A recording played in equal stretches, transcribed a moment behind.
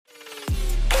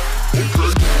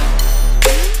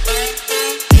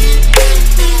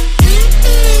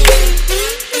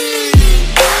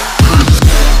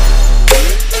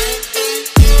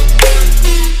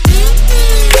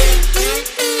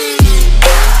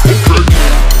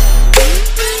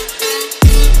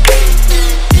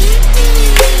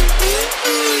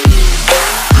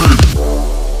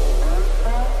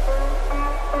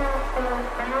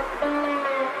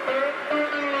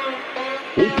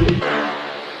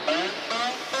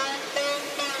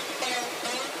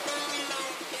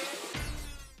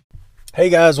Hey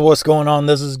guys, what's going on?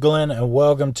 This is Glenn, and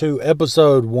welcome to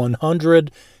episode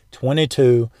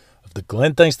 122 of the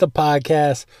Glenn Thinks the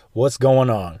Podcast. What's going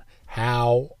on?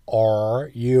 How are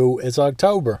you? It's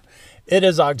October. It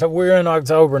is October. We're in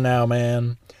October now,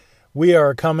 man. We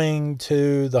are coming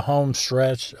to the home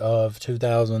stretch of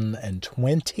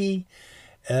 2020.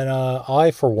 And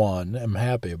I, for one, am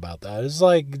happy about that. It's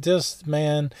like, just,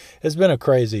 man, it's been a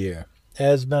crazy year. It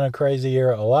has been a crazy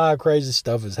year. A lot of crazy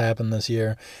stuff has happened this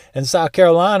year. In South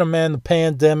Carolina, man, the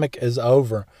pandemic is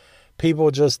over.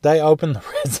 People just, they opened,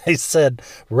 they said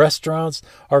restaurants.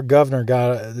 Our governor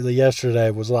got yesterday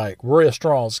was like,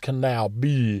 restaurants can now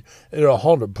be at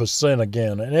 100%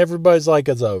 again. And everybody's like,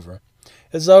 it's over.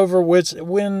 It's over, which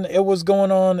when it was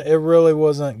going on, it really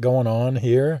wasn't going on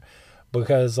here.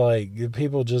 Because, like,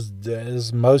 people just,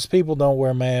 most people don't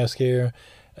wear masks here.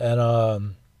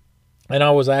 And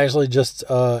I was actually just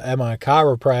at my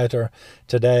chiropractor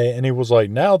today, and he was like,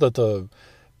 now that the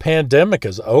pandemic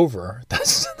is over,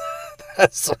 that's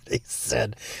what he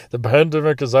said. The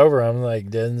pandemic is over. I'm like,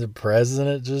 didn't the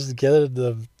president just get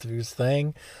his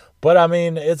thing? But, I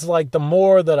mean, it's like the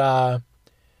more that I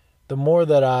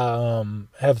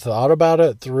have thought about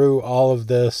it through all of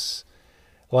this,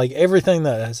 like everything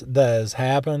that has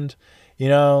happened, you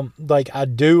know, like I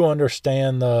do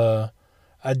understand the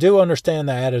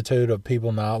attitude of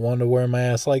people not wanting to wear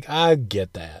masks. Like I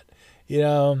get that, you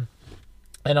know,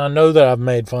 and I know that I've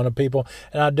made fun of people,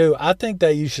 and I think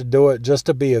that you should do it just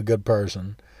to be a good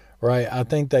person, right? I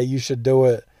think that you should do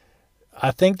it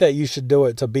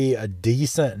to be a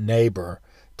decent neighbor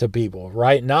to people,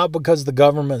 right? Not because the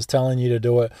government's telling you to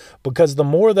do it, because the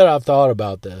more that I've thought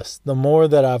about this, the more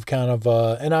that I've kind of,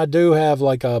 and I do have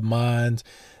like a mind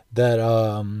that,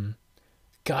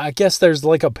 I guess there's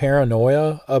like a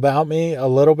paranoia about me a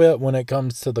little bit when it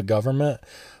comes to the government.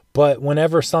 But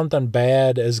whenever something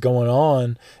bad is going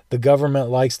on, the government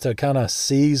likes to kind of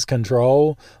seize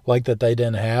control like that they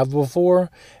didn't have before.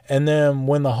 And then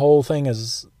when the whole thing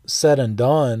is said and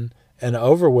done and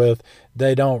over with,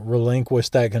 they don't relinquish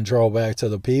that control back to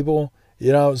the people,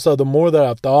 you know? So the more that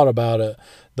I've thought about it,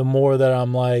 the more that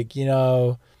I'm like, you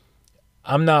know,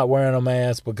 I'm not wearing a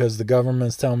mask because the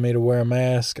government's telling me to wear a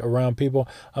mask around people.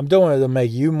 I'm doing it to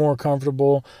make you more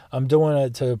comfortable. I'm doing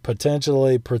it to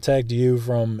potentially protect you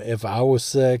from if I was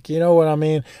sick. You know what I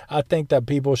mean? I think that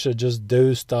people should just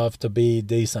do stuff to be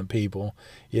decent people.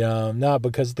 You know, not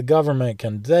because the government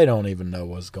they don't even know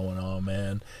what's going on,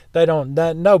 man. They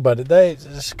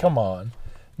just, come on.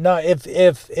 No,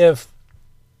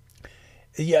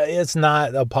 yeah, it's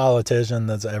not a politician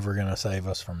that's ever going to save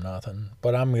us from nothing.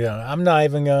 But I'm not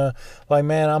even going to, like,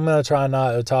 man, I'm going to try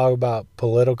not to talk about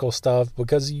political stuff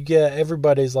because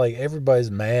everybody's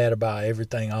mad about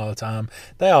everything all the time.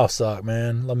 They all suck,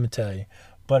 man, let me tell you.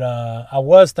 But I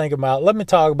was thinking let me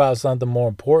talk about something more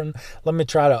important. Let me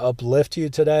try to uplift you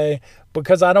today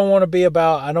because I don't want the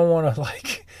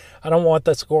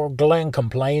score. Glenn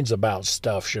complains about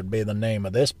stuff should be the name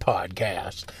of this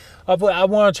podcast. I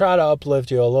want to try to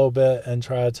uplift you a little bit and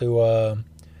try to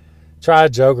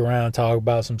joke around and talk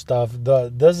about some stuff.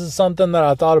 This is something that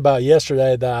I thought about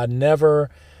yesterday that I never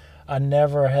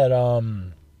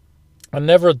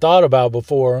thought about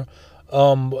before.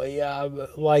 Yeah,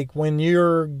 like when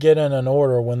you're getting an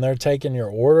order, when they're taking your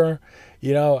order,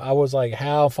 you know, I was like,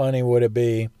 how funny would it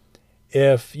be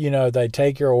if, you know, they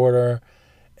take your order.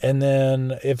 And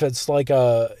then if it's like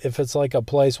a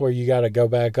place where you got to go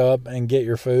back up and get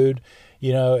your food,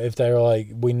 you know, if they're like,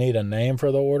 we need a name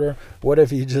for the order. What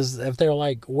if if they're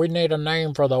like, we need a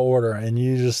name for the order, and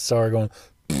you just start going,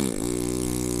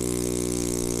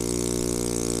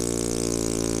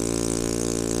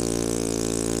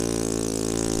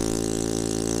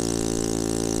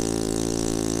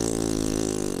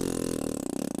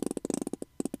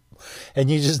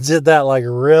 and you just did that like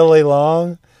really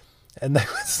long. And they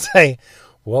would say,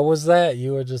 what was that?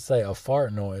 You would just say a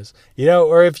fart noise. You know,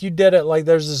 or if you did it like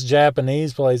there's this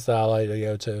Japanese place that I like to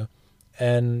go to.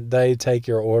 And they take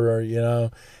your order, you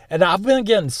know. And I've been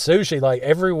getting sushi like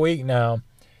every week now.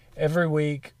 Every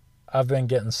week I've been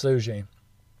getting sushi.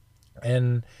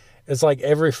 And it's like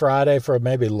every Friday for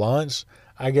maybe lunch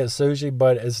I get sushi.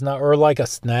 But it's not, or like a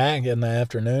snack in the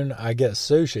afternoon I get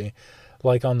sushi.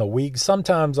 Like on the week,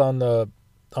 sometimes on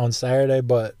Saturday,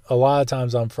 but a lot of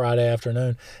times on Friday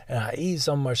afternoon. And I eat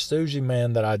so much sushi,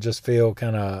 man, that I just feel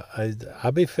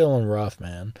I be feeling rough,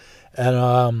 man.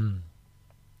 And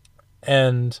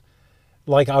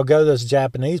like I'll go to this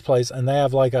Japanese place and they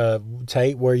have like a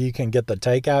tape where you can get the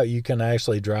takeout. You can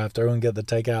actually drive through and get the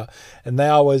takeout. And they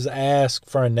always ask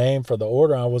for a name for the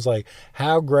order. I was like,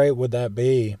 how great would that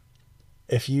be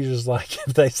if you just like,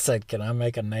 if they said, can I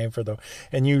make a name for the,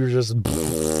 and you just,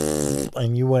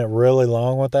 and you went really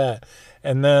long with that.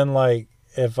 And then like,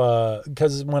 if,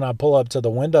 cause when I pull up to the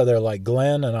window, they're like,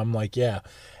 Glenn. And I'm like, yeah.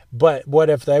 But what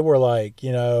if they were like,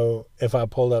 you know, if I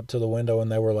pulled up to the window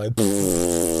and they were like,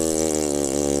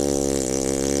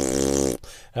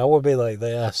 I would be like,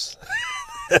 this.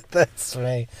 That's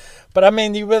me. But I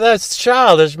mean, that's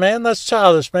childish, man. That's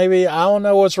childish. Maybe I don't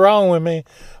know what's wrong with me,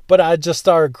 but I just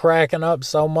started cracking up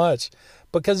so much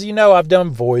because, you know, I've done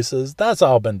voices. That's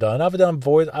all been done. I've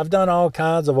done all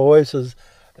kinds of voices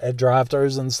at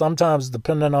drive-thrus, and sometimes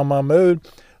depending on my mood,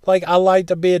 like I like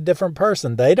to be a different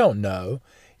person. They don't know.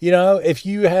 You know, if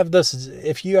you have this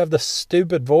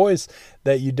stupid voice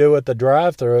that you do at the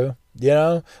drive-thru, you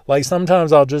know, like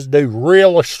sometimes I'll just do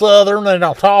real Southern and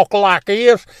I'll talk like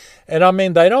this. And I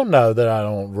mean, they don't know that I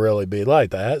don't really be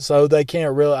like that. So they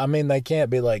can't really, I mean, they can't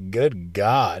be like, good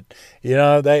God, you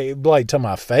know, they like to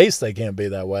my face, they can't be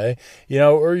that way, you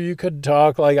know, or you could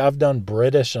talk like I've done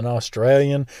British and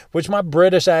Australian, which my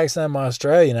British accent, my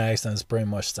Australian accent is pretty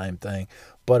much the same thing.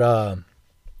 But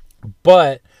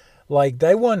like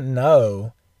they wouldn't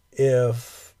know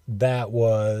if that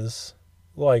was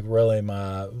like really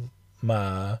my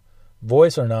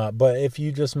voice or not. But if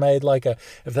you just made like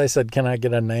if they said, can I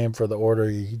get a name for the order,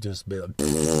 you just be like,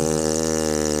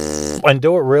 and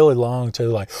do it really long too,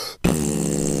 like,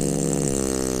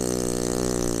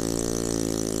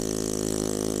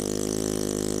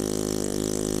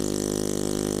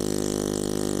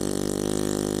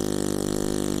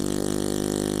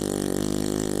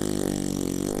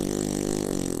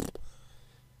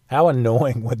 how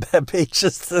annoying would that be?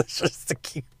 Just to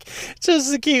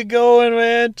keep going,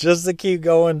 man. Just to keep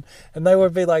going, and they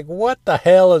would be like, "What the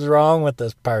hell is wrong with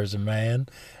this person, man?"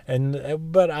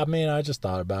 But I mean, I just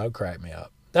thought about it, cracked me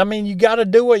up. I mean, you got to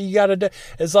do what you got to do.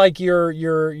 It's like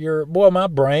your boy. My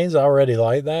brain's already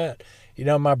like that. You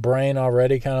know, my brain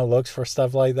already kind of looks for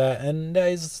stuff like that, and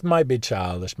it might be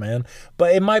childish, man.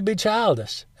 But it might be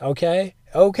childish. Okay,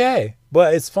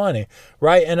 but it's funny,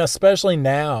 right? And especially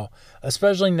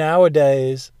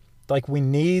nowadays, like we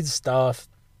need stuff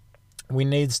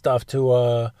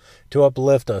to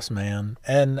uplift us, man.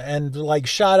 And like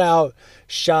shout out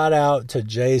to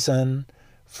Jason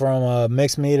from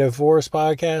Mixed Media Forest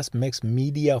podcast.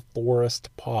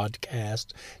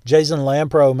 Jason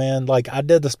Lampro, man. Like I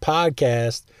did this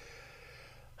podcast,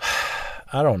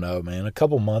 I don't know, man, a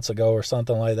couple months ago or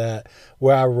something like that,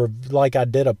 where I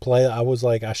did a play. I was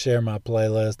like, I share my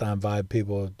playlist. I invite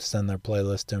people to send their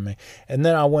playlist to me. And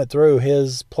then I went through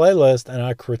his playlist and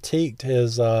I critiqued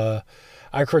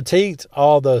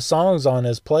all the songs on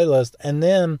his playlist. And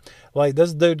then like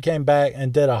this dude came back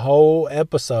and did a whole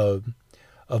episode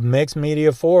of Mixed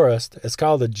Media Forest. It's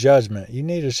called The Judgment. You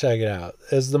need to check it out.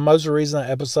 It's the most recent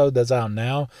episode that's out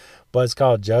now, but it's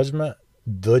called Judgment.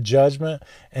 The Judgment.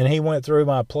 And he went through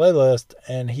my playlist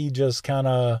and he just kind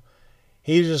of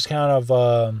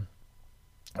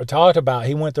talked about,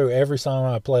 he went through every song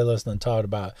on my playlist and talked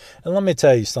about it. And let me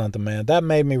tell you something, man, that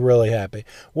made me really happy.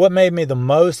 What made me the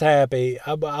most happy,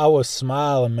 I was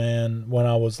smiling, man, when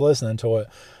I was listening to it.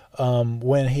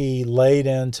 When he laid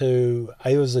into,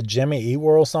 it was a Jimmy Eat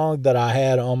World song that I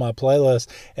had on my playlist.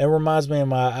 It reminds me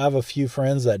of I have a few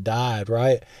friends that died,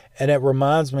 right? And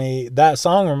that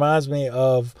song reminds me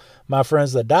of my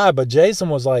friends that died. But Jason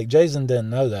didn't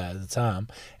know that at the time.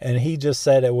 And he just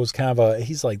said it was kind of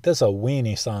he's like, this is a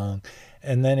weenie song.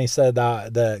 And then he said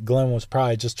that Glenn was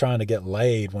probably just trying to get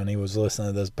laid when he was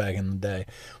listening to this back in the day.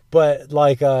 But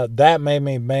like, that made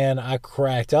me, man, I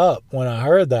cracked up when I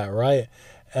heard that, right?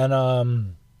 And I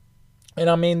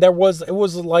mean, it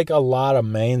was like a lot of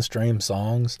mainstream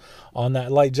songs on that.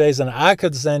 Like, Jason, I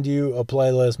could send you a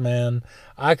playlist, man.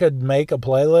 I could make a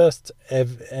playlist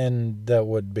and that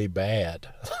would be bad.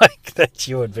 Like, that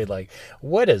you would be like,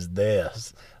 what is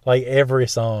this? Like, every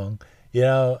song, you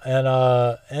know?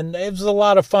 And it was a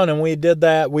lot of fun. And we did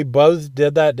that. We both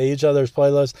did that to each other's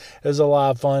playlists. It was a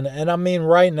lot of fun. And I mean,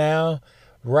 right now,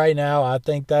 I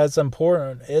think that's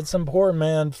important. It's important,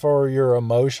 man, for your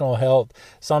emotional health.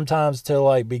 Sometimes to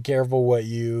like be careful what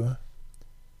you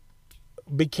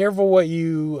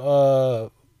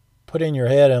put in your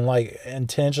head and like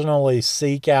intentionally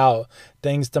seek out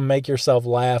things to make yourself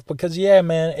laugh. Because yeah,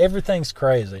 man, everything's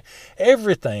crazy.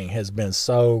 Everything has been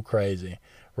so crazy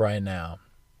right now.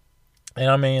 And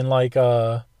I mean, like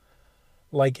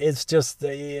it's just,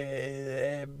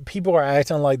 people are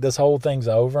acting like this whole thing's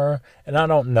over, and I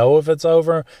don't know if it's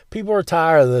over. People are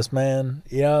tired of this, man.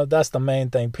 You know, that's the main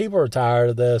thing. People are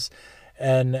tired of this,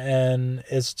 and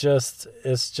it's just,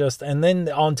 and then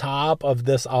on top of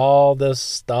this, all this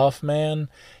stuff, man,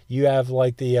 you have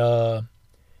like the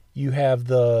you have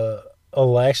the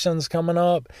elections coming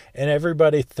up, and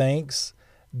everybody thinks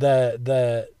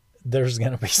that there's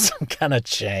going to be some kind of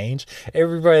change.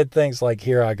 Everybody thinks, like,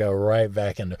 here I go right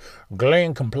back into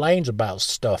Glenn Complains About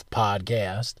Stuff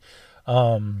podcast,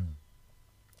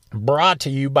 brought to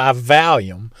you by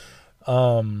Valium.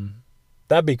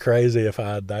 That'd be crazy if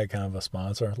I had that kind of a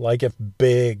sponsor. Like if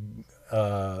big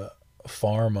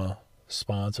pharma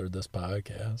sponsored this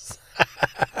podcast.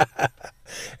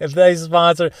 If they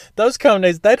sponsor those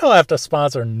companies, they don't have to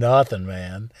sponsor nothing,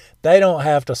 man. They don't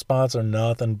have to sponsor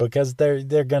nothing because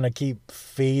they're gonna keep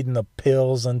feeding the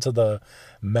pills into the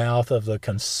mouth of the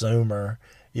consumer,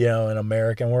 in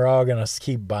America, and we're all gonna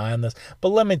keep buying this. But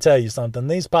let me tell you something,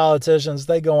 these politicians,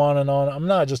 they go on and on. I'm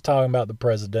not just talking about the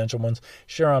presidential ones.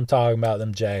 Sure, I'm talking about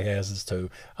them jackasses too.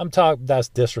 That's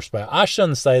disrespect. I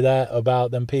shouldn't say that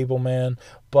about them people, man,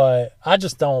 but I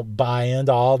just don't buy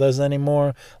into all this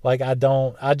anymore. Like I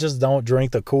just don't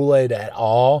drink the Kool-Aid at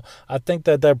all. I think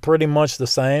that they're pretty much the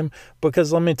same,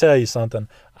 because let me tell you something.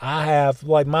 I have,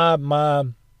 like, my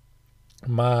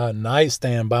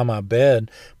nightstand by my bed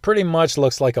pretty much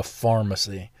looks like a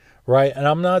pharmacy, right? And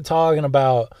I'm not talking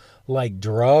about like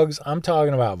drugs. I'm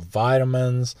talking about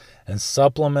vitamins and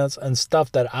supplements and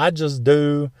stuff that I just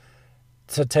do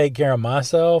to take care of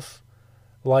myself.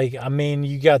 Like, I mean,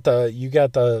 you got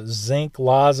the zinc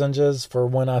lozenges for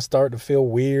when I start to feel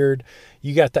weird.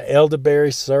 You got the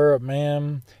elderberry syrup,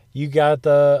 man. You got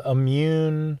the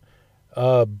immune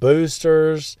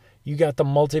boosters. You got the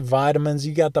multivitamins,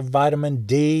 you got the vitamin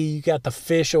D, you got the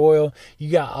fish oil, you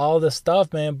got all this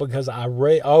stuff, man, because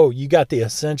you got the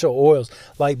essential oils.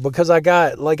 Like, because I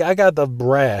got the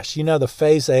rash, the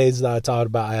face aids that I talked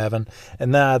about having,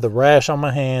 and then I had the rash on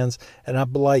my hands, and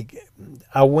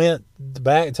I went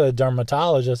back to a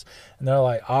dermatologist, and they're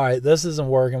like, all right, this isn't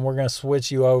working, we're going to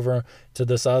switch you over to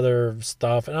this other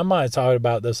stuff. And I might have talked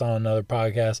about this on another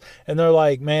podcast, and they're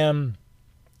like, man,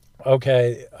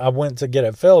 okay, I went to get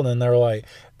it filled, and they were like,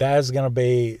 that's going to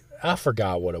be, I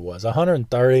forgot what it was, $130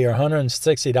 or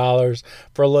 $160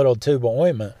 for a little tube of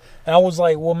ointment. And I was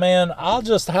like, well, man, how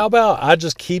about I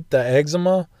just keep the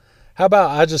eczema? How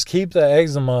about I just keep the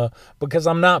eczema, because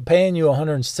I'm not paying you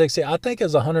 $160. I think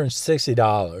it's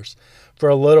 $160 for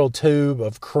a little tube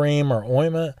of cream or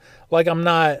ointment. Like, I'm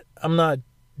not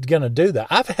going to do that.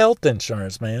 I have health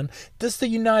insurance, man. This is the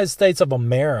United States of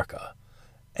America.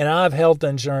 And I have health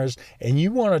insurance, and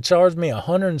you want to charge me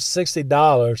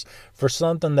 $160 for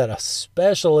something that a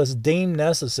specialist deemed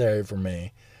necessary for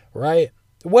me, right?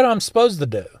 What I'm supposed to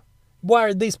do? Why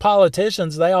are these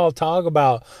politicians, they all talk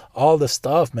about all the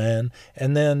stuff, man,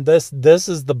 and then this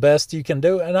is the best you can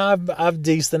do, and I've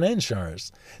decent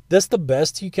insurance. This the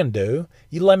best you can do?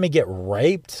 You let me get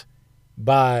raped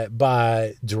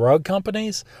by drug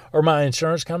companies, or my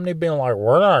insurance company being like,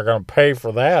 we're not going to pay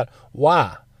for that?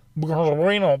 Why? Because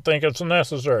we don't think it's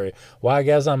necessary. Well, I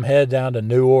guess I'm headed down to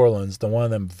New Orleans to one of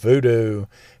them voodoo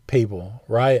people,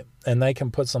 right? And they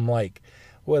can put some, like,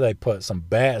 some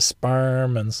bat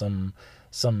sperm and some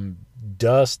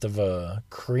dust of a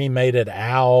cremated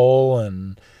owl,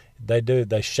 and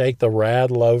they shake the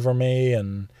rattle over me,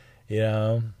 and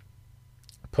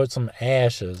put some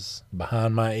ashes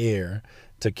behind my ear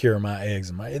to cure my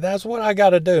eczema. That's what I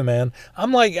got to do, man.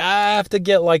 I'm like, I have to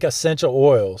get like essential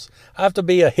oils. I have to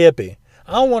be a hippie.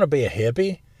 I don't want to be a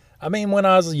hippie. I mean, when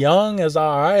I was young, it's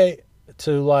all right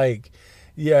to like,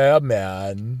 yeah,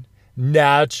 man,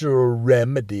 natural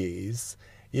remedies,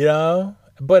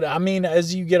 But I mean,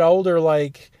 as you get older,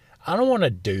 like, I don't want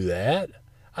to do that.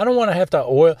 I don't want to have to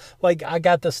oil. Like, I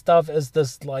got this stuff as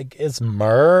this, like, it's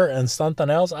myrrh and something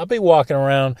else. I'll be walking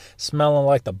around smelling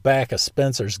like the back of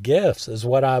Spencer's Gifts is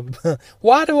what I don't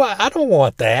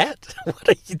want that. What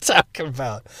are you talking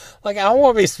about? Like, I don't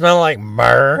want to be smelling like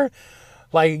myrrh.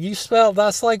 Like,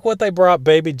 that's like what they brought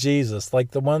baby Jesus.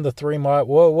 Like, the three,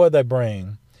 what'd they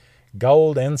bring?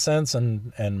 Gold, incense,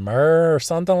 and myrrh or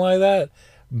something like that?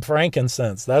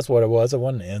 Frankincense. That's what it was. It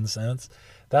wasn't incense.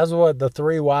 That's what the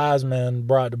three wise men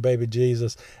brought to baby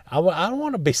Jesus. I don't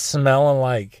want to be smelling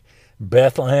like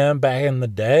Bethlehem back in the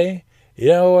day.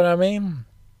 You know what I mean?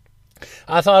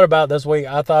 I thought about this week.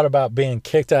 I thought about being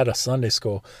kicked out of Sunday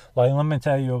school. Like, let me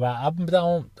tell you about.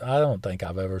 I don't think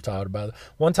I've ever talked about it.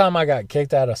 One time I got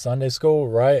kicked out of Sunday school,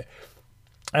 right?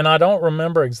 And I don't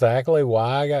remember exactly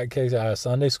why I got kicked out of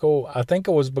Sunday school. I think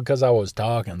it was because I was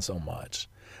talking so much.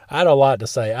 I had a lot to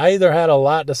say. I either had a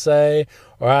lot to say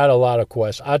or I had a lot of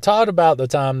questions. I talked about the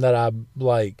time that I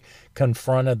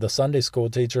confronted the Sunday school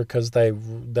teacher because they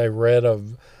read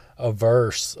a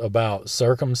verse about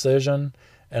circumcision,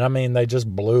 And I mean, they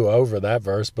just blew over that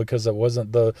verse because it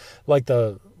wasn't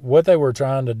what they were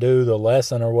trying to do, the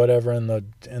lesson or whatever in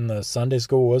the Sunday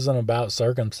school wasn't about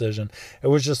circumcision. It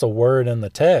was just a word in the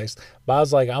text. But I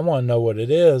was like, I want to know what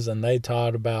it is. And they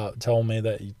told me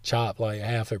that you chop like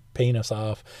half a penis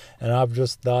off. And I've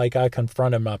just like, I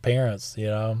confronted my parents, you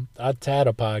know. I had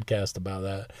a podcast about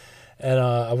that. And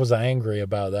I was angry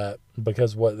about that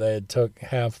because what they had took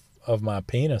half of my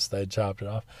penis, they chopped it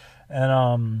off.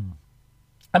 And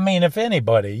I mean, if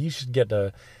anybody, you should get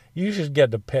to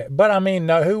pick. But I mean,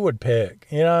 no, who would pick?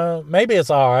 You know, maybe it's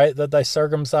all right that they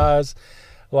circumcise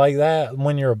like that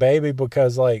when you're a baby,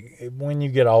 because like when you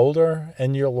get older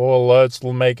and you're, well, let's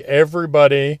make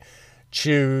everybody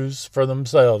choose for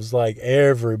themselves. Like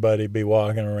everybody be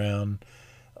walking around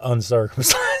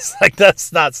uncircumcised. Like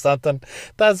that's not something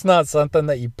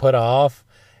that you put off.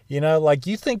 You know, like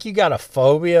you think you got a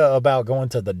phobia about going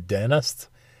to the dentist.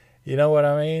 You know what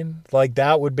I mean? Like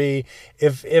that would be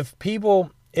if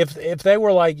people if they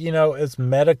were like, you know, it's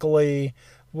medically,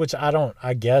 which I don't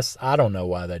know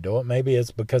why they do it. Maybe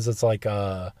it's because it's like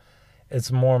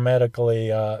it's more medically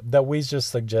that we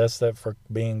just suggest that for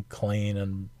being clean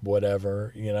and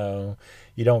whatever, you know,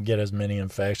 you don't get as many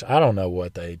infections. I don't know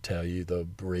what they tell you the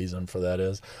reason for that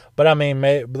is, but I mean,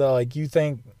 like you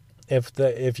think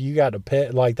if you got to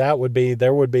pick, like there would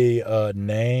be a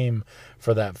name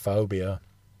for that phobia.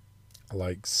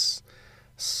 Like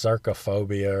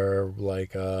circophobia or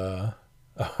like or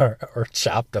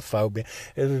choptophobia.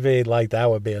 It would be like that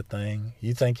would be a thing.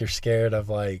 You think you're scared of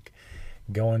like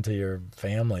going to your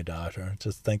family doctor.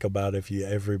 Just think about if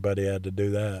everybody had to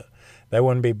do that. You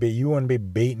wouldn't be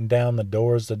beating down the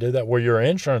doors to do that. Well, your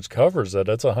insurance covers it.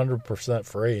 It's 100%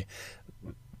 free.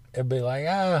 It'd be like,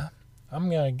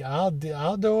 I'll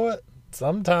do it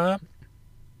sometime.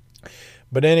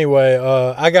 But anyway,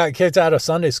 I got kicked out of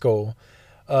Sunday school.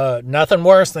 Nothing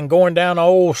worse than going down an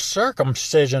old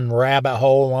circumcision rabbit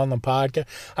hole on the podcast.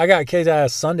 I got kicked out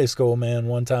of Sunday school, man,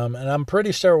 one time, and I'm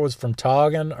pretty sure it was from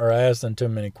talking or asking too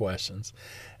many questions.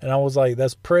 And I was like,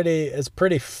 it's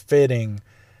pretty fitting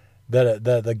that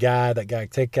the guy that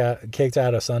got kicked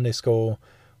out of Sunday school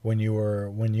when you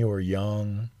were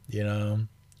young, you know,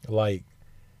 like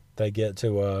they get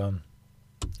to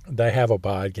they have a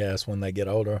podcast when they get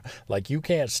older. Like, you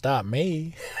can't stop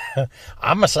me.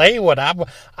 I'm going to say what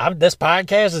this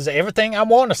podcast is everything I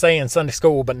want to say in Sunday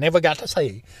school, but never got to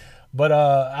say. But,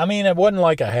 I mean, it wasn't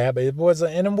like a habit. It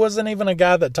wasn't even a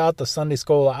guy that taught the Sunday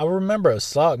school. I remember it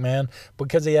sucked, man,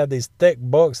 because he had these thick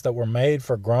books that were made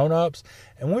for grown-ups,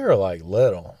 and we were, like,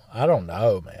 little. I don't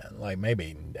know, man. Like,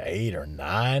 maybe 8 or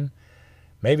 9.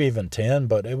 Maybe even 10,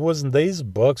 but these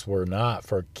books were not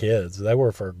for kids. They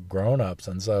were for grown-ups.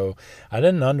 And so I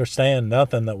didn't understand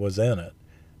nothing that was in it.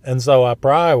 And so I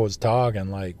probably was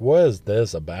talking like, what is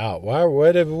this about? What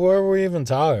were we even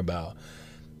talking about?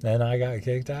 And I got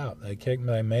kicked out.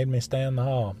 They made me stay in the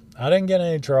hall. I didn't get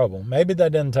any trouble. Maybe they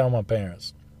didn't tell my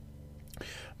parents.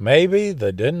 Maybe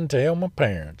they didn't tell my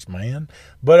parents, man.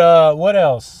 But what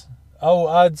else?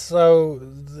 Oh, so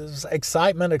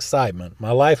excitement. My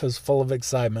life is full of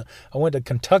excitement. I went to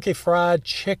Kentucky Fried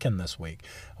Chicken this week.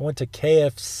 I went to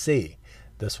KFC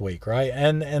this week, right?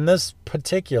 And this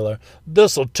particular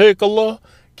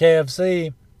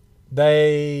KFC,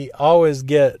 they always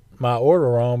get my order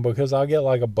wrong because I'll get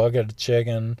like a bucket of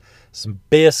chicken, some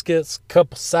biscuits, a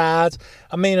couple sides.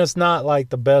 I mean, it's not like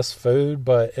the best food,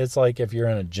 but it's like if you're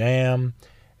in a jam,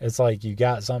 it's like you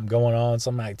got something going on,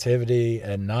 some activity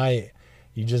at night.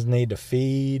 You just need to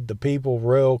feed the people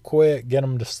real quick, get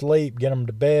them to sleep, get them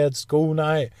to bed, school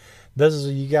night.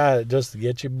 You got just to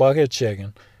get your bucket of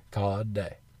chicken, call it a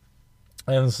day.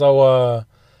 And so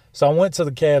I went to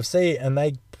the KFC and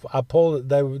they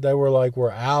were like,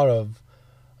 we're out of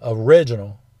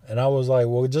original. And I was like,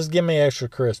 well, just give me extra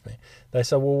crispy. They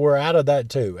said, well, we're out of that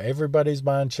too. Everybody's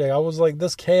buying chicken. I was like,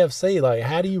 this KFC, like,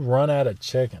 how do you run out of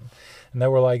chicken? And they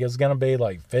were like, it's going to be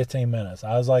like 15 minutes.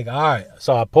 I was like, all right.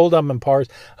 So I pulled up in parts.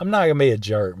 I'm not going to be a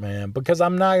jerk, man, because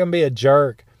I'm not going to be a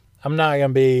jerk.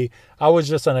 I was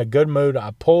just in a good mood.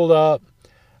 I pulled up.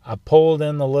 I pulled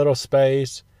in the little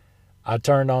space. I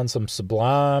turned on some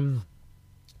Sublime.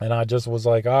 And I just was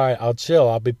like, all right, I'll chill.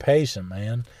 I'll be patient,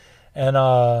 man.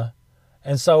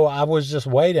 And so I was just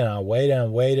waiting. I waited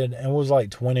and waited, and it was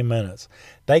like 20 minutes.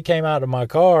 They came out of my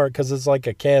car, because it's like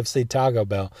a KFC Taco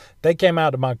Bell. They came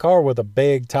out of my car with a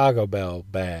big Taco Bell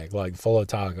bag, like full of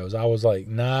tacos. I was like,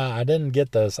 nah, I didn't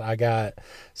get this. I got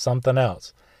something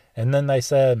else. And then they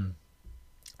said,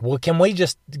 well, can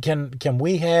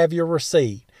we have your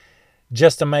receipt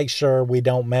just to make sure we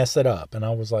don't mess it up? And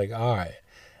I was like, all right.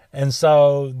 And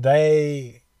so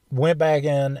they went back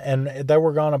in, and they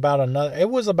were gone about another. It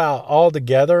was about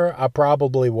altogether. I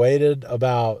probably waited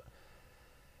about,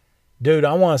 dude,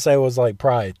 I want to say it was like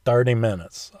probably 30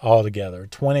 minutes altogether,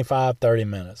 25, 30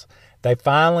 minutes. They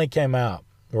finally came out,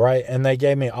 right? And they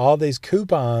gave me all these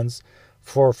coupons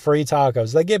for free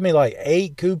tacos. They gave me like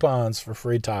 8 coupons for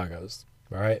free tacos,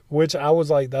 right? Which I was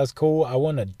like, that's cool. I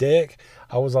wasn't a dick.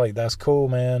 I was like, that's cool,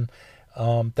 man.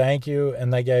 Thank you.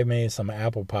 And they gave me some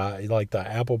apple pie, like the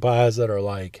apple pies that are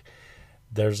like,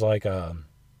 there's like a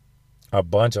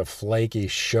bunch of flaky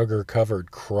sugar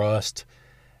covered crust,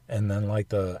 and then like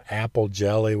the apple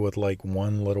jelly with like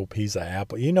one little piece of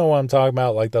apple. You know what I'm talking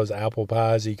about? Like those apple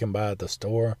pies you can buy at the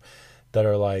store that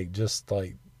are like just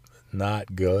like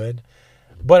not good.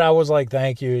 But I was like,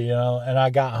 thank you, and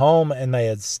I got home and they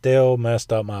had still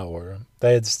messed up my order.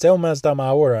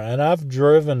 And I've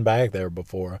driven back there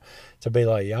before to be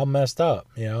like, y'all messed up,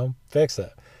 fix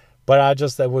it. But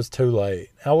it was too late.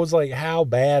 I was like, how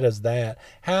bad is that?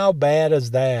 How bad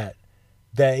is that?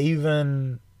 That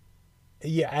even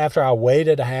after I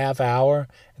waited a half hour,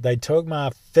 they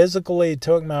physically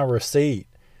took my receipt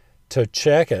to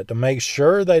check it, to make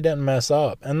sure they didn't mess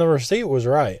up. And the receipt was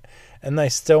right. And they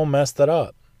still messed it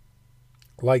up.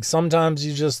 Like sometimes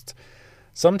you just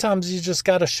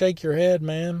got to shake your head,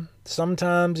 man.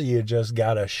 Sometimes you just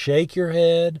got to shake your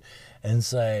head and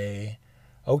say,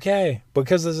 okay,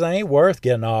 because it ain't worth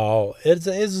getting all,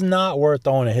 it's not worth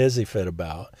throwing a hissy fit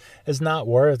about. It's not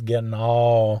worth getting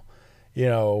all,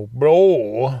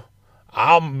 bro,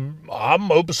 I'm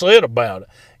upset about it.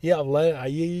 Yeah,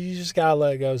 you just got to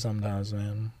let it go sometimes,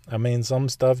 man. I mean, some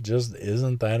stuff just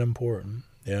isn't that important,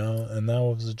 and that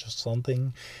was just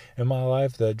something in my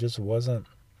life that just wasn't,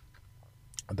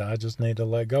 that I just need to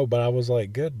let go. But I was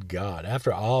like, good God,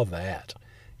 after all that,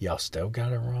 y'all still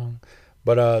got it wrong.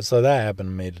 But so that happened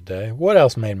to me today. What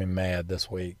else made me mad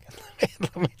this week?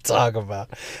 Let me talk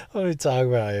about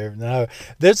here. Now,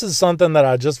 this is something that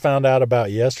I just found out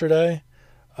about yesterday.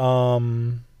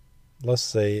 Let's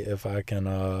see if I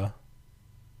can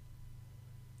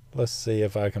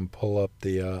pull up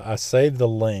the I saved the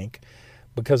link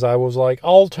because I was like,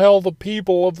 I'll tell the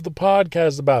people of the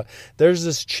podcast about. There's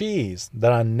this cheese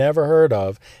that I never heard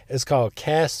of. It's called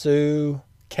Casu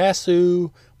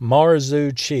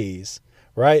Marzu cheese,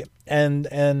 right? And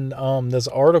this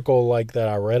article like that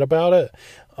I read about it,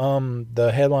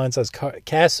 the headline says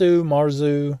Casu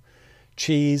Marzu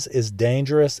cheese is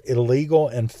dangerous, illegal,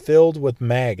 and filled with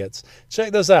maggots.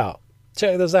 Check this out.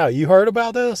 You heard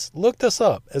about this? Look this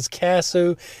up. It's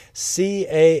Casu,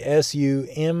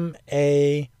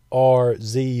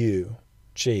 Casumarzu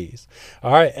cheese.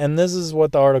 All right, and this is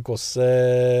what the article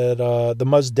said. The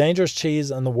most dangerous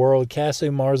cheese in the world,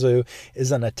 Casu Marzu,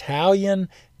 is an Italian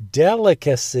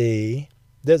delicacy.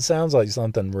 That sounds like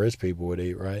something rich people would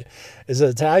eat, right? It's an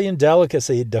Italian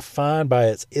delicacy defined by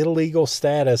its illegal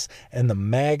status and the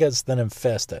maggots that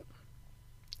infest it.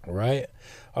 Right?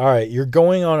 All right, you're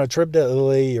going on a trip to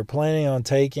Italy. You're planning on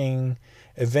taking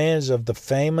advantage of the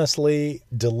famously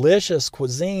delicious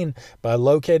cuisine by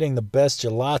locating the best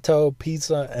gelato,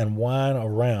 pizza, and wine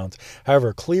around.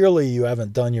 However, clearly you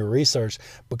haven't done your research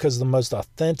because the most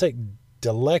authentic,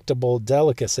 delectable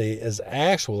delicacy is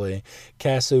actually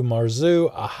Casu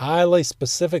Marzu, a highly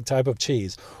specific type of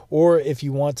cheese. Or if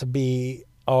you want to be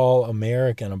all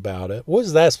American about it, what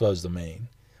is that supposed to mean?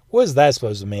 What is that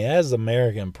supposed to mean? As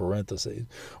American parentheses.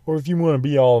 Or if you want to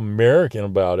be all American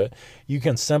about it, you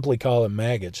can simply call it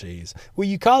maggot cheese. Well,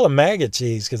 you call it maggot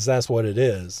cheese because that's what it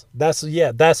is. That's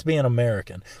being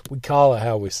American. We call it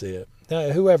how we see it. Now,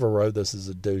 whoever wrote this is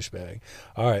a douchebag.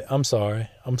 All right, I'm sorry.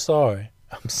 I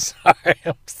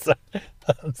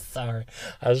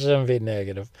shouldn't be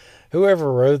negative.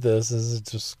 Whoever wrote this is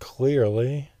just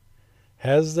clearly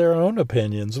has their own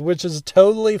opinions, which is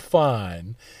totally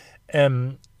fine.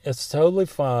 And it's totally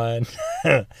fine.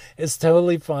 It's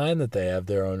totally fine that they have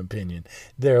their own opinion.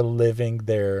 They're living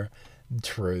their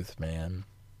truth, man.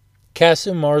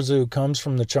 Casu Marzu comes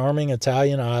from the charming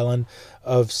Italian island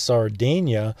of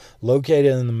Sardinia,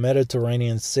 located in the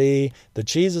Mediterranean Sea. The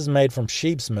cheese is made from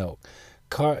sheep's milk.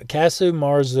 Casu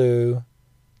Marzu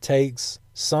takes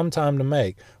some time to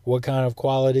make. What kind of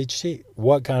quality cheese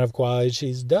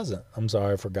doesn't? I'm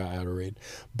sorry, I forgot how to read.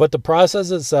 But the process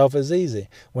itself is easy.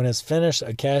 When it's finished,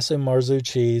 a Casu Marzu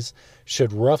cheese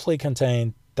should roughly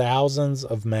contain thousands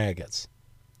of maggots.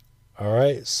 All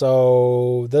right,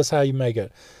 so that's how you make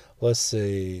it. Let's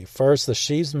see. First, the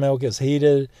sheep's milk is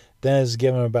heated, then it's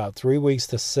given about 3 weeks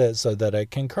to sit so that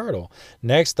it can curdle.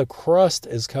 Next, the crust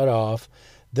is cut off.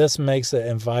 This makes it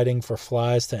inviting for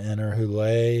flies to enter who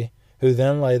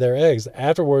then lay their eggs.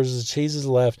 Afterwards, the cheese is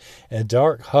left in a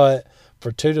dark hut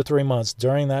for 2 to 3 months.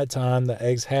 During that time, the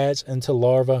eggs hatch into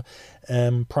larvae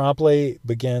and promptly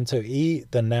begin to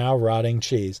eat the now rotting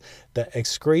cheese. The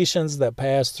excretions that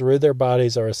pass through their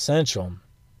bodies are essential.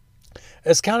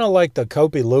 It's kind of like the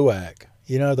Kopi Luwak.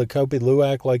 You know, the Kopi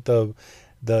Luwak, like the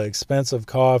expensive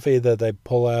coffee that they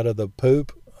pull out of the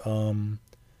poop.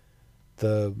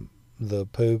 The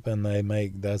poop, and they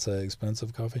make, that's an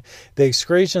expensive coffee. The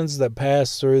excretions that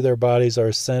pass through their bodies are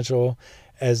essential,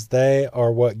 as they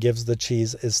are what gives the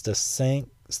cheese its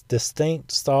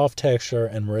distinct soft texture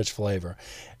and rich flavor.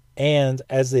 And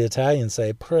as the Italians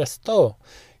say, presto,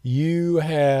 you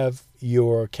have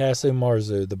your Casu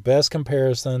Marzu. The best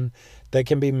comparison that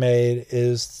can be made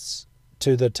is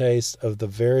to the taste of the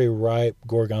very ripe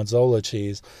Gorgonzola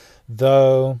cheese,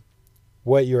 though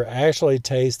what you're actually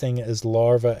tasting is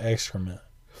larva excrement.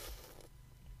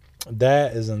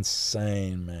 That is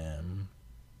insane, man.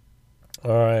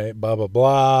 All right, blah, blah,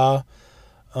 blah.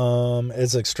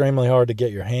 It's extremely hard to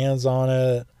get your hands on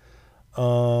it.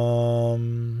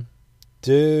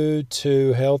 Due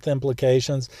to health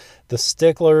implications, the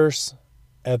sticklers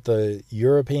at the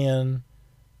European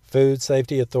Food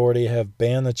Safety Authority have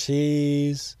banned the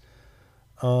cheese.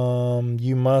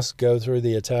 You must go through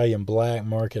the Italian black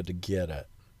market to get it.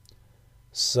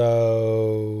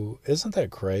 So, isn't that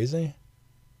crazy?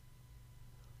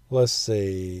 Let's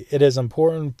see. It is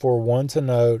important for one to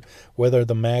note whether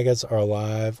the maggots are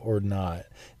alive or not.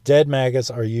 Dead maggots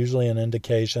are usually an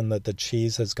indication that the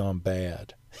cheese has gone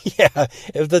bad. Yeah,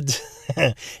 if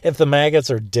the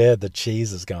maggots are dead, the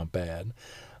cheese has gone bad.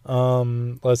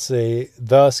 Let's see.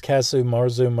 Thus, Casu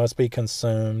Marzu must be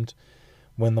consumed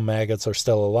when the maggots are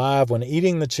still alive. When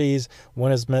eating the cheese,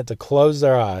 one is meant to close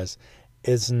their eyes.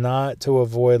 It's not to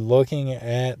avoid looking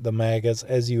at the maggots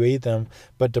as you eat them,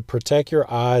 but to protect your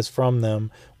eyes from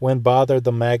them. When bothered,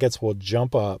 the maggots will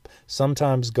jump up,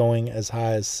 sometimes going as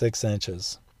high as 6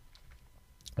 inches.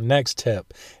 Next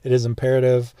tip. It is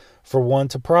imperative for one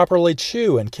to properly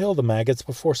chew and kill the maggots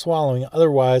before swallowing.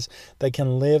 Otherwise, they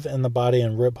can live in the body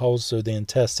and rip holes through the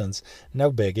intestines.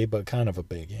 No biggie, but kind of a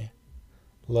biggie.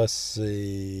 Let's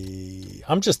see.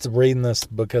 I'm just reading this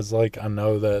because, I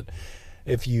know that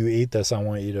if you eat this, I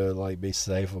want you to, be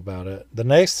safe about it. The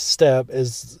next step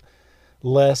is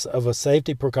less of a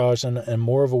safety precaution and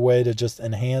more of a way to just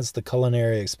enhance the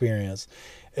culinary experience.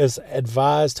 It's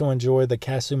advised to enjoy the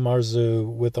Casu Marzu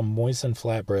with a moistened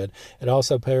flatbread. It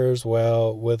also pairs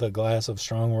well with a glass of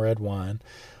strong red wine,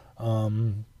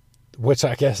 which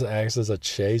I guess acts as a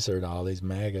chaser to all these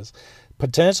maggots.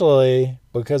 Potentially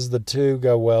because the two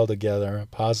go well together,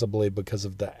 possibly because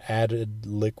of the added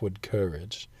liquid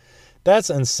courage.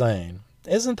 That's insane.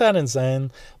 Isn't that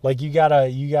insane? You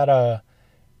gotta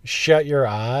shut your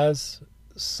eyes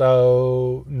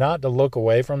so not to look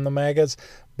away from the maggots,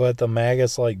 but the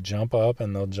maggots jump up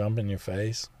and they'll jump in your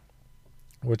face,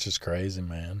 which is crazy,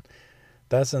 man.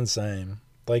 That's insane.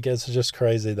 It's just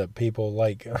crazy that people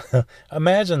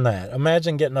imagine that.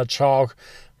 Imagine getting charcuterie?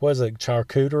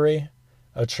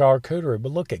 A charcuterie.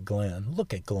 But look at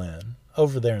Glenn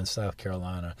over there in South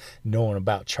Carolina, knowing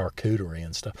about charcuterie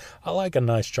and stuff. I like a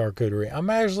nice charcuterie. I'm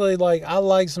actually I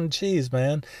like some cheese,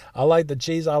 man. I like the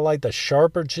cheese. I like the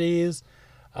sharper cheese.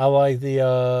 I like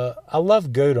I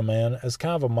love Gouda, man. It's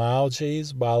kind of a mild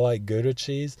cheese, but I like Gouda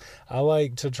cheese. I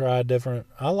like to try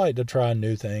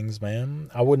new things,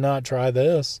 man. I would not try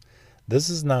this. This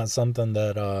is not something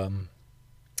that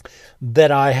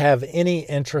I have any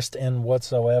interest in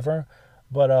whatsoever.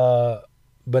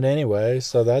 But anyway,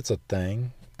 so that's a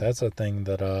thing. That's a thing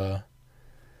that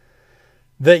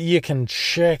you can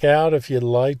check out if you'd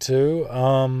like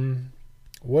to.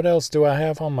 What else do I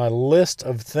have on my list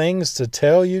of things to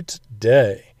tell you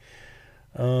today?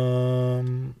 I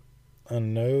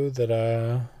know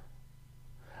that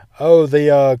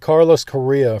the Carlos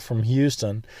Correa from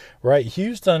Houston, right?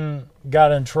 Houston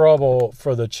got in trouble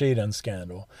for the cheating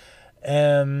scandal.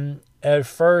 And at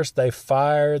first they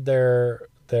fired their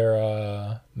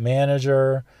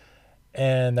manager,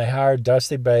 and they hired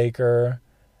Dusty Baker,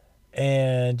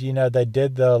 and they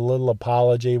did the little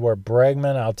apology where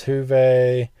Bregman,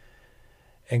 Altuve,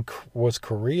 and was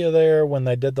Correa there when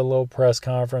they did the little press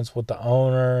conference with the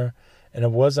owner, and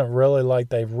it wasn't really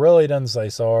they really didn't say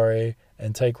sorry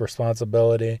and take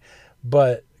responsibility.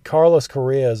 But Carlos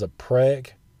Correa is a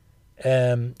prick,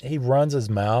 and he runs his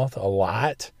mouth a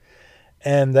lot,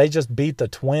 and they just beat the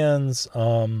Twins.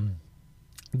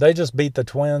 They just beat the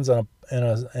Twins in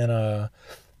a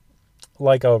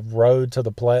a road to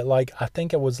the play. I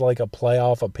think it was a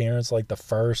playoff appearance, the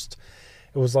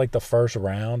first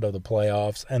round of the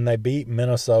playoffs, and they beat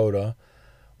Minnesota,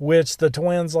 which the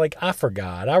Twins, I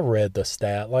forgot. I read the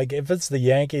stat. If it's the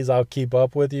Yankees, I'll keep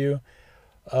up with you.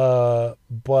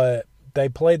 But they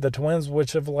played the Twins,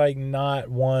 which have like not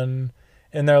won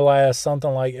in their last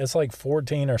something like it's like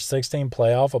 14 or 16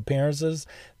 playoff appearances.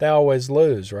 They always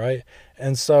lose, right?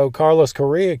 And so Carlos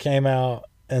Correa came out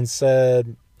and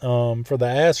said, for the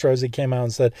Astros, he came out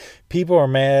and said, people are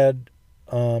mad.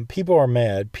 People are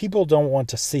mad. People don't want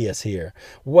to see us here.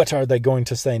 What are they going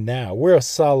to say now? We're a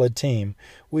solid team.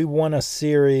 We won a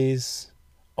series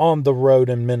on the road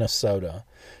in Minnesota.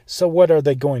 So what are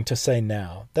they going to say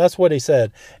now? That's what he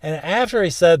said. And after he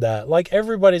said that, like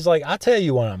everybody's like, I tell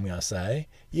you what I'm going to say,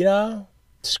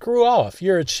 screw off.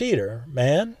 You're a cheater,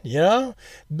 man,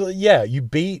 But yeah,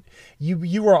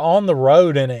 you were on the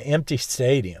road in an empty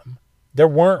stadium. There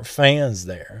weren't fans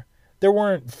there. There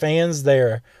weren't fans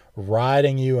there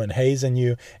riding you and hazing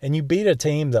you, and you beat a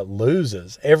team that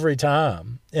loses every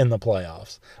time in the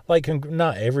playoffs. Like,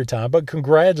 not every time, but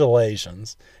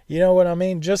congratulations. You know what I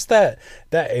mean? Just that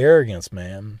arrogance,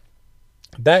 man.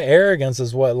 That arrogance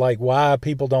is what, like, why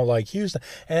people don't like Houston.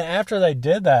 And after they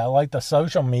did that, like, the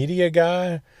social media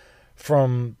guy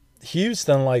from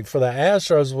Houston, like, for the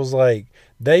Astros was like,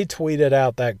 they tweeted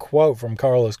out that quote from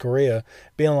Carlos Correa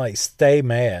being like, stay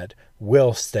mad.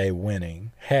 Will stay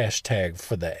winning. Hashtag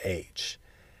for the H.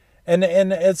 And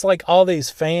it's like all these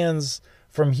fans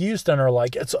from Houston are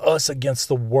like, it's us against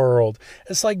the world.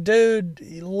 It's like, dude,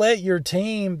 let your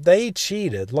team, they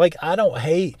cheated. Like, I don't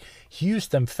hate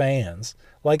Houston fans.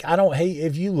 Like, I don't hate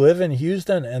if you live in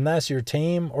Houston and that's your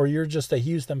team or you're just a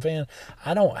Houston fan.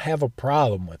 I don't have a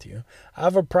problem with you. I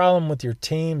have a problem with your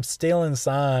team stealing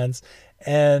signs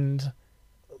and,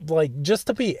 like, just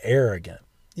to be arrogant.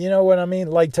 You know what I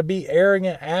mean? Like, to be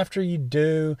arrogant after you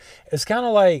do. It's kind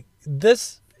of like,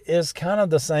 this is kind of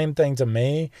the same thing to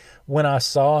me when I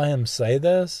saw him say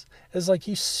this. It's like,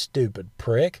 you stupid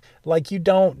prick. Like, you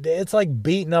don't, it's like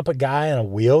beating up a guy in a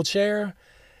wheelchair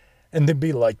and then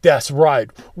be like, that's right.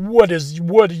 What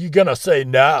are you going to say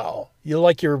now? You're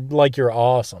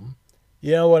awesome.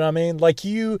 You know what I mean? Like,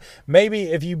 maybe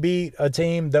if you beat a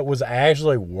team that was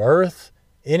actually worth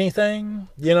anything,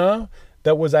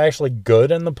 that was actually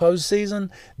good in the postseason,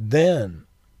 then,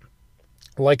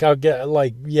 like, I'll get,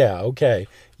 like, yeah, okay,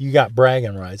 you got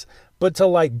bragging rights. But to,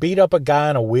 like, beat up a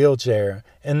guy in a wheelchair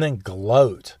and then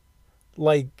gloat,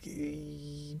 like,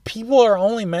 people are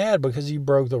only mad because you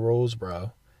broke the rules,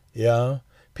 bro.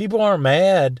 People aren't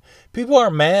mad. People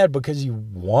aren't mad because you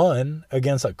won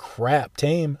against a crap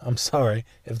team. I'm sorry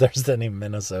if there's any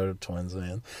Minnesota Twins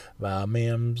fans. But I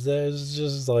mean, there's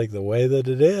just, like, the way that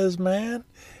it is, man.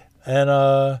 And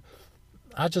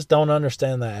I just don't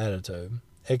understand that attitude.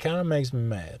 It kind of makes me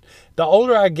mad. The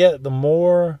older I get, the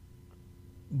more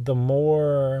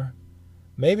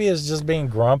maybe it's just being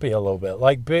grumpy a little bit.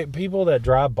 Like, people that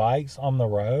drive bikes on the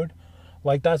road,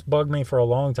 like, that's bugged me for a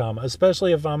long time,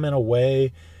 especially if I'm in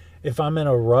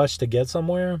a rush to get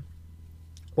somewhere.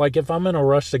 Like, if I'm in a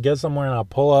rush to get somewhere and I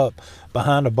pull up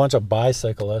behind a bunch of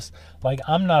bicyclists, like,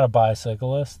 I'm not a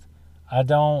bicyclist. I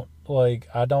don't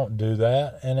do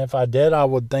that. And if I did, I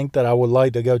would think that I would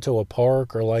like to go to a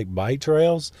park or, like, bike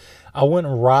trails. I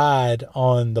wouldn't ride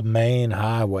on the main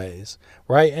highways,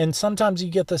 right? And sometimes you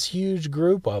get this huge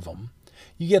group of them.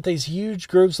 You get these huge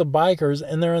groups of bikers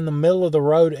and they're in the middle of the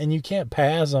road and you can't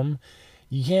pass them.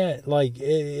 You can't, like,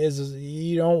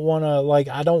 you don't want to, like,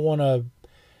 I don't want to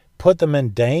put them in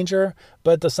danger.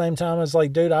 But at the same time, it's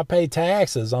like, dude, I pay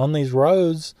taxes on these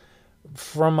roads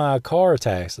from my car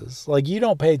taxes. Like, you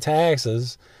don't pay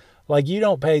taxes. Like, you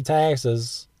don't pay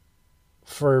taxes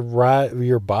for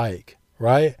your bike,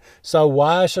 right? So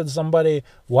why should somebody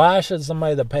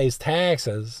that pays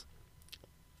taxes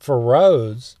for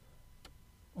roads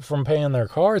from paying their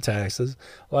car taxes,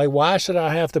 like, why should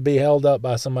I have to be held up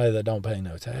by somebody that don't pay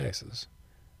no taxes?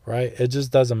 Right? It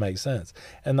just doesn't make sense.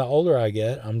 And the older I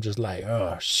get, I'm just like,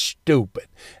 oh, stupid.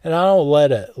 And I don't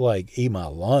let it, like, eat my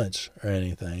lunch or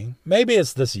anything. Maybe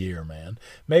it's this year, man.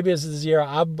 Maybe it's this year.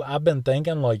 I've been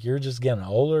thinking, like, you're just getting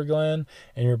older, Glenn,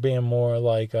 and you're being more,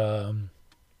 like, because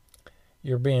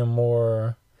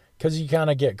you kind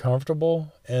of get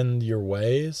comfortable in your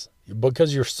ways.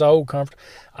 Because you're so comfortable.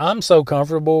 I'm so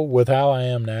comfortable with how I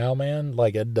am now, man.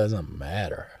 Like, it doesn't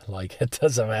matter. Like, it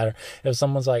doesn't matter if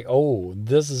someone's like, oh,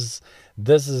 this is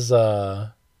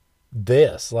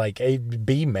like, hey,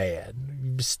 be mad,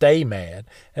 stay mad,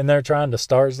 and they're trying to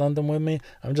start something with me.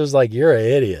 I'm just like, you're an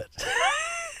idiot.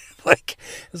 Like,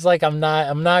 it's like, I'm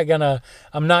not gonna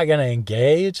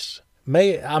engage.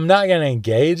 I'm not gonna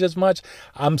engage as much.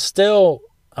 I'm still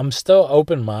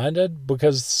open-minded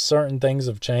because certain things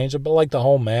have changed. But, like, the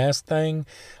whole mask thing,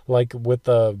 like, with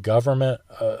the government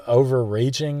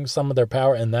overreaching some of their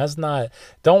power, and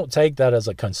don't take that as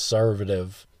a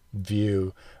conservative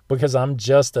view, because I'm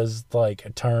just as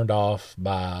like turned off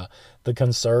by the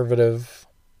conservative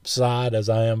side as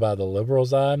I am by the liberal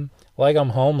side. Like, I'm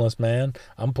homeless, man.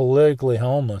 I'm politically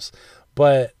homeless.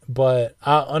 But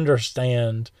I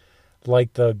understand,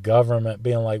 like, the government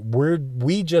being like,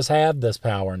 we just have this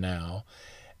power now.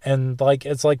 And like,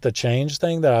 it's like the change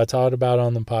thing that I talked about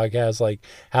on the podcast, like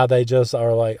how they just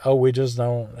are like, oh, we just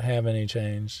don't have any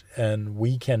change and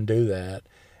we can do that.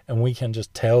 And we can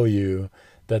just tell you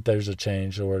that there's a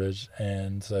change shortage.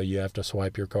 And so you have to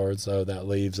swipe your card. So that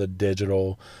leaves a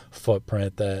digital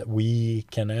footprint that we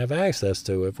can have access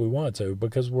to if we want to,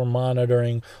 because we're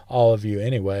monitoring all of you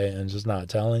anyway and just not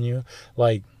telling you.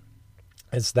 Like,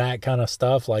 it's that kind of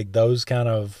stuff, like those kind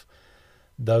of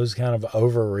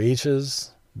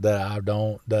overreaches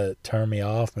that turn me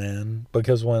off, man.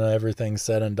 Because when everything's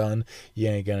said and done, you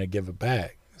ain't gonna give it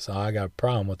back. So I got a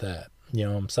problem with that. You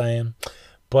know what I'm saying?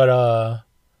 But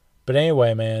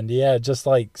anyway, man, yeah, just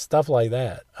like stuff like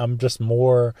that. I'm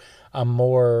more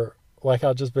like,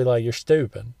 I'll just be like, you're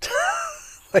stupid.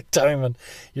 Like,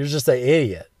 you're just an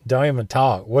idiot. Don't even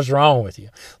talk. What's wrong with you?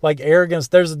 Like, arrogance,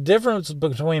 there's a difference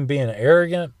between being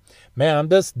arrogant. Man,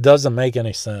 this doesn't make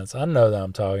any sense. I know that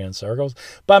I'm talking in circles.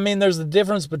 But I mean, there's a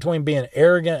difference between being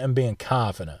arrogant and being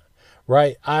confident,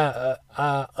 right? I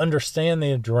understand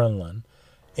the adrenaline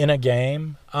in a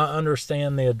game. I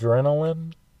understand the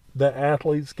adrenaline that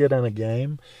athletes get in a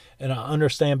game. And I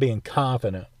understand being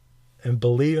confident and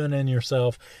believing in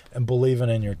yourself and believing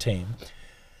in your team.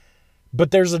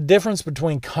 But there's a difference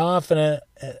between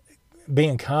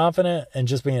being confident and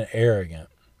just being arrogant.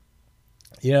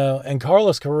 You know, and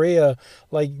Carlos Correa,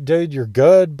 like, dude, you're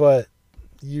good, but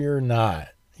you're not.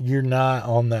 You're not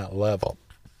on that level.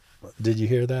 Did you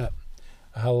hear that?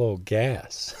 I had a little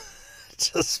gas.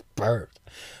 Just burped.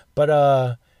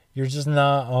 But you're just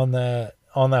not on that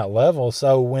level.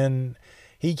 So when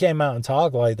he came out and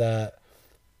talked like that,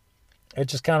 it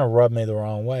just kind of rubbed me the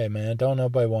wrong way, man. Don't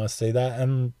nobody want to see that.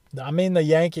 And I mean, the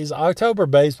Yankees, October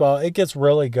baseball, it gets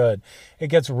really good. It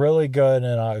gets really good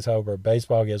in October.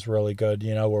 Baseball gets really good.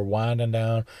 You know, we're winding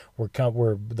down. We're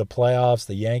the playoffs.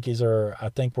 The Yankees I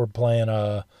think we're playing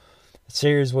a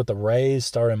series with the Rays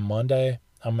starting Monday.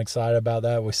 I'm excited about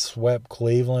that. We swept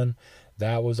Cleveland.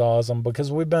 That was awesome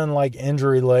because we've been like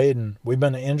injury laden. We've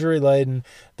been injury laden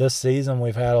this season.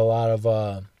 We've had a lot of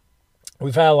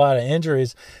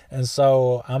injuries, and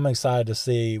so I'm excited to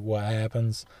see what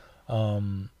happens.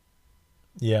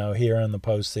 You know, here in the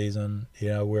postseason, you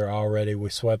know, we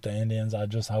swept the Indians. I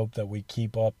just hope that we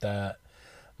keep up that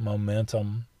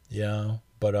momentum, you know.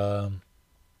 But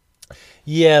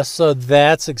yeah, so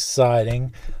that's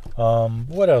exciting.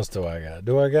 What else do I got?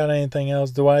 Do I got anything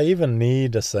else? Do I even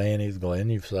need to say anything, Glenn?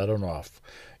 You've said enough.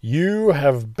 You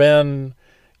have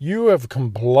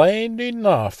complained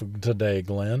enough today,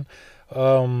 Glenn.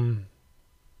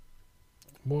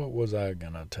 What was I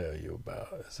going to tell you about?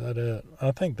 Is that it? I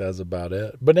think that's about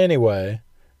it. But anyway,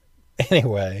 that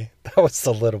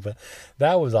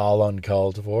was all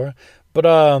uncalled for. But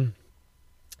I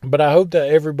hope that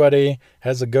everybody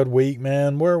has a good week,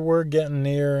 man. We're getting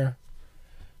near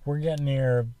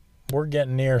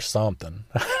something.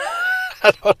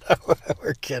 I don't know.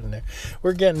 We're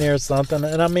getting near something.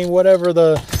 And I mean, whatever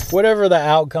the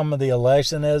outcome of the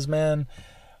election is, man,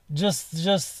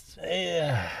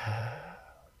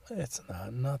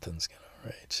 nothing's gonna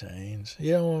really change.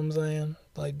 You know what I'm saying?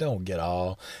 Like, don't get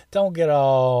all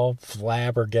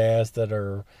flabbergasted,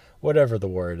 or whatever the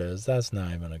word is. That's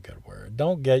not even a good word.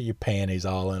 Don't get your panties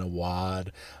all in a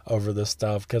wad over this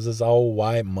stuff, because it's old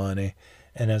white money,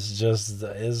 and it's just,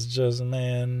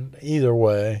 man, either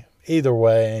way,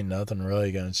 ain't nothing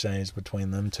really gonna change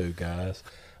between them two guys.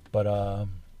 But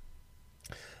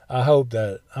I hope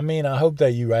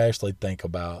that you actually think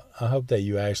about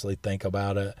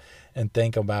it, and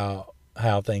think about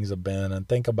how things have been, and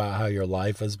think about how your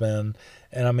life has been.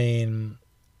 And I mean,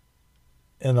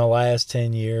 in the last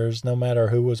 10 years, no matter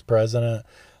who was president,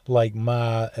 like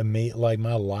my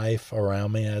life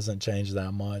around me hasn't changed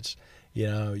that much. You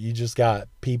know, you just got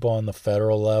people on the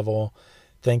federal level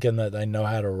thinking that they know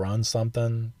how to run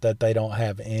something that they don't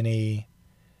have any.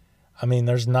 I mean,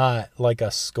 there's not like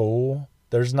a school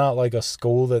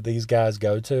that these guys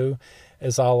go to.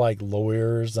 It's all like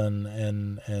lawyers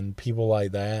and people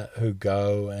like that who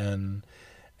go and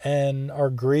are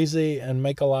greasy and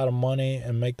make a lot of money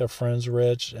and make their friends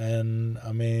rich. And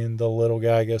I mean, the little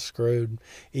guy gets screwed,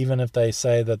 even if they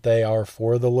say that they are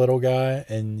for the little guy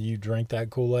and you drink that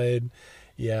Kool-Aid.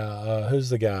 Yeah, who's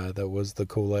the guy that was the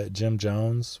Kool-Aid? Jim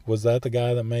Jones? Was that the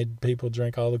guy that made people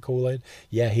drink all the Kool-Aid?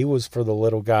 Yeah, he was for the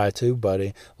little guy too,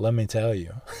 buddy. Let me tell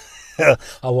you.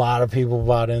 A lot of people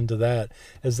bought into that.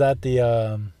 Is that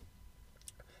the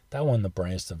That wasn't the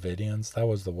Branch Davidians. That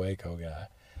was the Waco guy.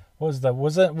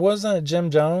 Wasn't it Jim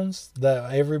Jones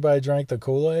that everybody drank the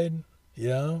Kool-Aid? You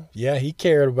know? Yeah, he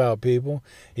cared about people.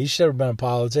 He should have been a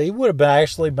politician. He would have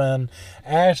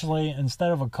actually,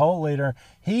 instead of a cult leader,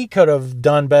 he could have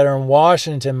done better in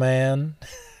Washington, man.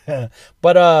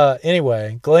 But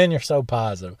anyway, Glenn, you're so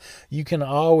positive. You can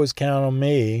always count on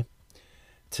me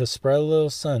to spread a little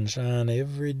sunshine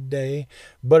every day.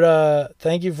 But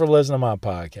thank you for listening to my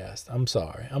podcast. I'm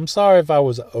sorry. I'm sorry if I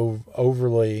was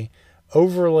overly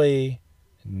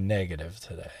negative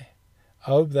today. I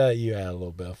hope that you had a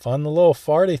little bit of fun. The little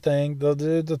farty thing,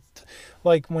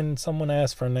 like when someone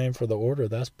asks for a name for the order,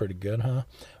 that's pretty good, huh?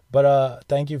 But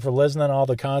thank you for listening. All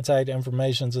the contact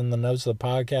information's in the notes of the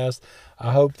podcast.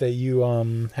 I hope that you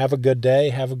have a good day,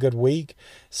 have a good week,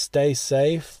 stay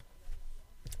safe,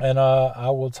 and I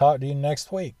will talk to you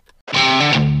next week.